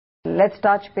Let's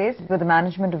touch base with the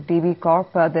management of DB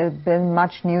Corp. There's been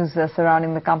much news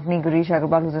surrounding the company. Girish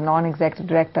Agarwal, who's a non-executive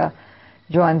director,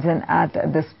 joins in at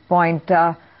this point.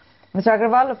 Mr.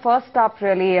 Agarwal, first up,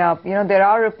 really, there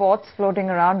are reports floating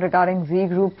around regarding Z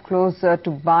Group close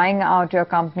to buying out your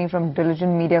company from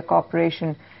Diligent Media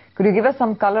Corporation. Could you give us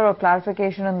some color or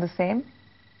clarification on the same?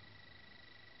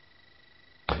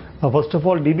 First of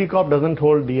all, DB Corp doesn't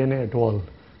hold DNA at all.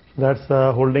 That's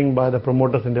holding by the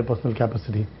promoters in their personal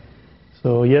capacity.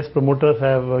 So yes, promoters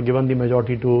have given the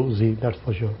majority to Z, that's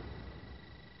for sure.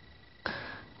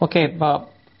 Okay,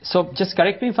 so just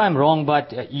correct me if I'm wrong,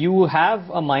 but you have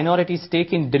a minority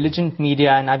stake in Diligent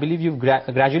Media, and I believe you've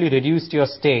gradually reduced your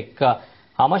stake.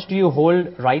 How much do you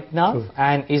hold right now? Sure.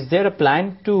 And is there a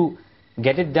plan to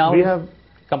get it down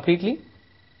completely?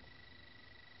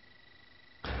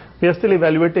 We are still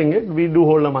evaluating it. We do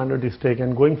hold a minority stake,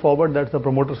 and going forward, that's the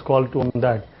promoter's call to own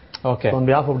that. Okay. So on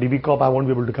behalf of DB Corp, I won't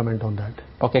be able to comment on that.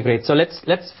 Okay, great. So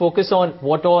let's focus on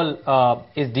what all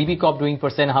is DB Corp doing per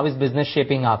se, and how is business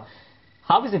shaping up.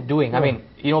 How is it doing? I mean,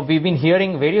 we've been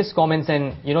hearing various comments,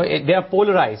 and they are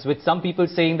polarized, with some people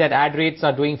saying that ad rates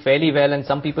are doing fairly well, and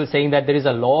some people saying that there is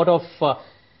a lot of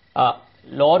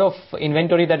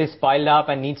inventory that is piled up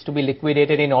and needs to be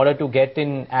liquidated in order to get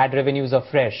in ad revenues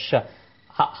afresh.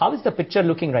 How is the picture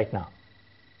looking right now?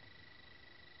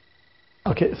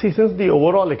 Okay, see, since the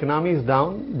overall economy is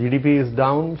down, GDP is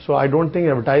down, so I don't think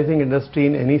advertising industry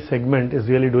in any segment is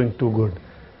really doing too good.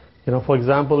 For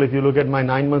example, if you look at my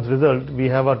 9 months result, we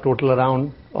have a total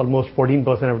around almost 14%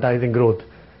 advertising growth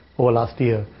over last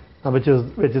year, which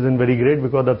isn't very great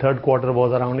because the third quarter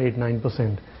was around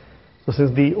 8-9%. So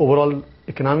since the overall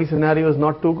economy scenario is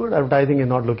not too good, advertising is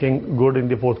not looking good in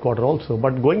the fourth quarter also.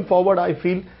 But going forward, I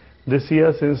feel this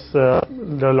year, since there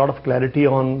are a lot of clarity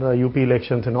on the UP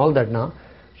elections and all that now,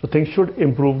 so things should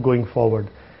improve going forward.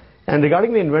 And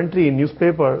regarding the inventory in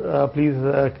newspaper, please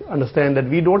understand that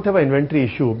we don't have an inventory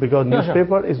issue because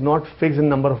newspaper is not fixed in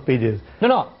number of pages.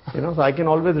 No. So I can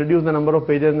always reduce the number of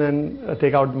pages and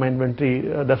take out my inventory.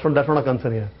 That's not a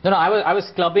concern here. No, I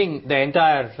was clubbing the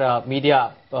entire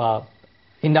media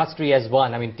industry as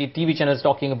one. I mean, TV channels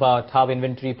talking about how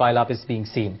inventory pile up is being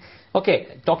seen.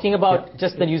 Okay, talking about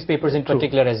just the newspapers in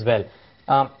particular as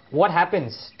well. What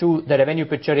happens to the revenue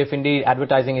picture if indeed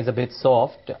advertising is a bit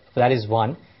soft? That is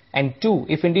one. And two,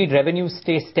 if indeed revenues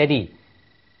stay steady,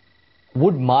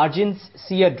 would margins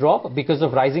see a drop because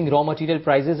of rising raw material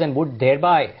prices and would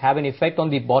thereby have an effect on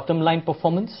the bottom line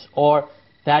performance, or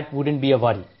that wouldn't be a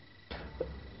worry?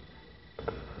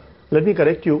 Let me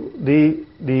correct you.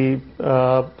 The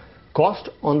cost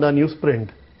on the newsprint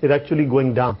is actually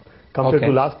going down. Compared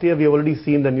to last year, we have already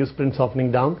seen the newsprint softening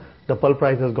down. The pulp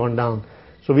price has gone down.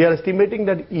 So we are estimating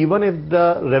that even if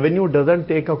the revenue doesn't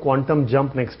take a quantum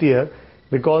jump next year,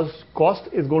 because cost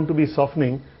is going to be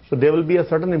softening, so there will be a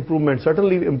certain improvement,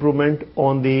 certainly improvement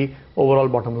on the overall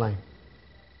bottom line.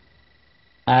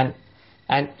 And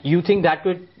you think that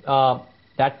would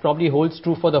that probably holds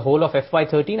true for the whole of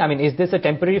FY13? I mean, is this a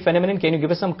temporary phenomenon? Can you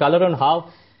give us some color on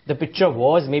how the picture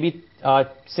was maybe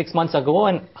 6 months ago,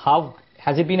 and how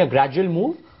has it been a gradual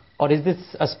move, or is this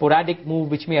a sporadic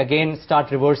move which may again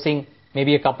start reversing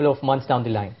maybe a couple of months down the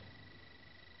line?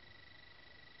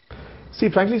 See,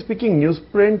 frankly speaking,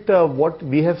 newsprint, what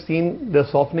we have seen, the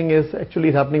softening is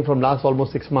actually happening from last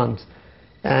almost 6 months.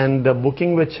 And the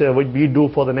booking which we do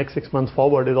for the next 6 months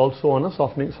forward is also on a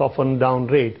softened down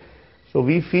rate. So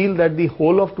we feel that the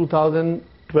whole of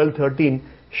 2012-13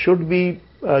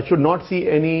 should not see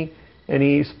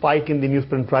any spike in the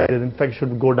newsprint prices. In fact,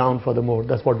 should go down furthermore.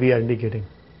 That's what we are indicating.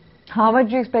 How much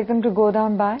do you expect them to go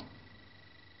down by?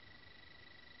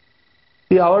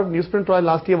 See, our newsprint price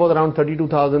last year was around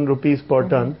 32,000 rupees per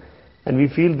ton, and we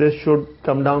feel this should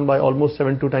come down by almost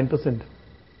 7 to 10%.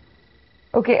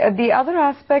 Okay, the other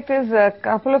aspect is a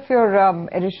couple of your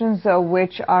editions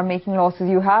which are making losses.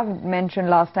 You have mentioned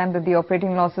last time that the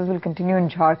operating losses will continue in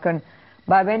Jharkhand.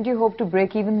 By when do you hope to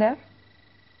break even there?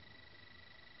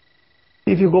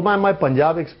 If you go by my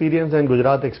Punjab experience and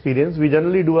Gujarat experience, we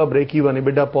generally do a break-even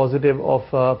EBITDA positive of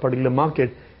a particular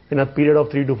market in a period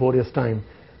of 3 to 4 years' time.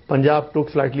 Punjab took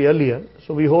slightly earlier,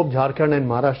 so we hope Jharkhand and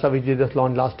Maharashtra, which we just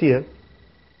launched last year,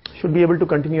 should be able to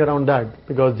continue around that,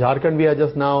 because Jharkhand we are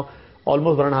just now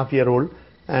almost 1.5 years old,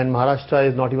 and Maharashtra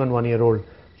is not even 1 year old.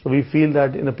 So we feel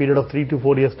that in a period of 3 to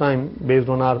 4 years' time, based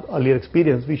on our earlier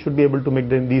experience, we should be able to make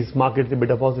these markets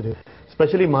EBITDA positive.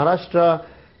 Especially Maharashtra,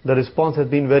 the response has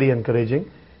been very encouraging,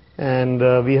 and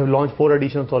we have launched 4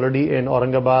 editions already in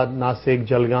Aurangabad, Nasik,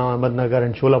 Jalgaon, Ahmednagar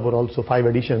and Sholapur, also 5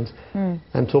 editions.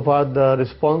 And so far the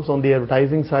response on the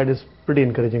advertising side is pretty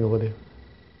encouraging over there.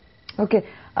 Okay.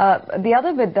 The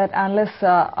other bit that analysts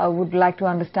would like to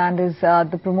understand is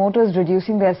the promoters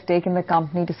reducing their stake in the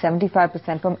company to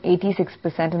 75% from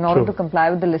 86% in order to comply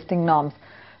with the listing norms.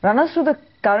 Run us through the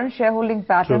current shareholding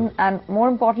pattern, and more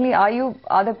importantly,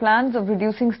 are there plans of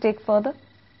reducing stake further?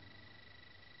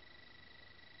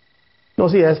 No,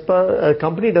 see, as per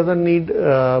company doesn't need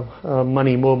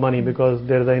more money because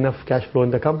there is enough cash flow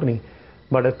in the company.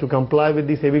 But to comply with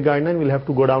the SEBI guideline, we'll have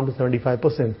to go down to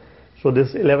 75%. So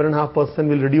this 11.5%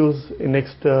 will reduce in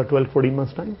next 12-14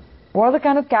 months' time. What are the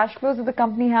kind of cash flows that the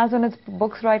company has on its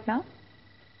books right now?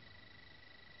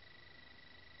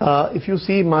 If you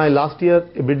see, my last year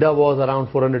EBITDA was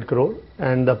around 400 crore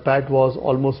and the PAT was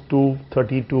almost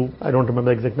 232, I don't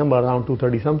remember the exact number, around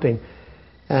 230 something.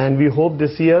 And we hope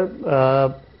this year,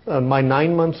 my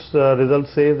 9 months result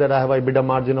says that I have a EBITDA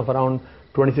margin of around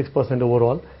 26%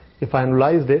 overall. If I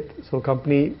analyzed it, so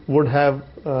company would have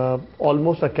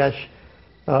almost a cash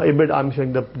EBIT, I'm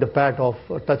showing the PAT of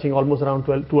touching almost around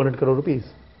 200 crore rupees.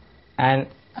 And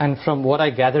from what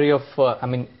I gather of,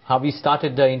 how we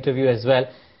started the interview as well,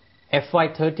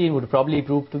 FY13 would probably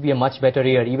prove to be a much better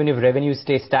year. Even if revenues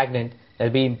stay stagnant,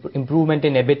 there'll be improvement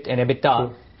in EBIT and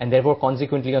EBITDA, and therefore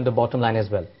consequently on the bottom line as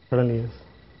well. Certainly, yes.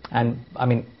 And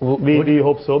we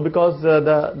hope so, because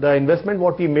the investment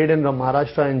what we made in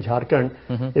Maharashtra and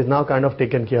Jharkhand is now kind of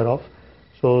taken care of.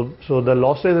 So the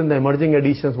losses in the emerging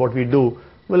additions what we do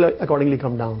will accordingly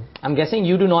come down. I'm guessing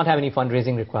you do not have any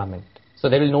fundraising requirement. So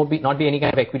there will not be any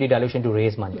kind of equity dilution to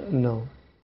raise money. No.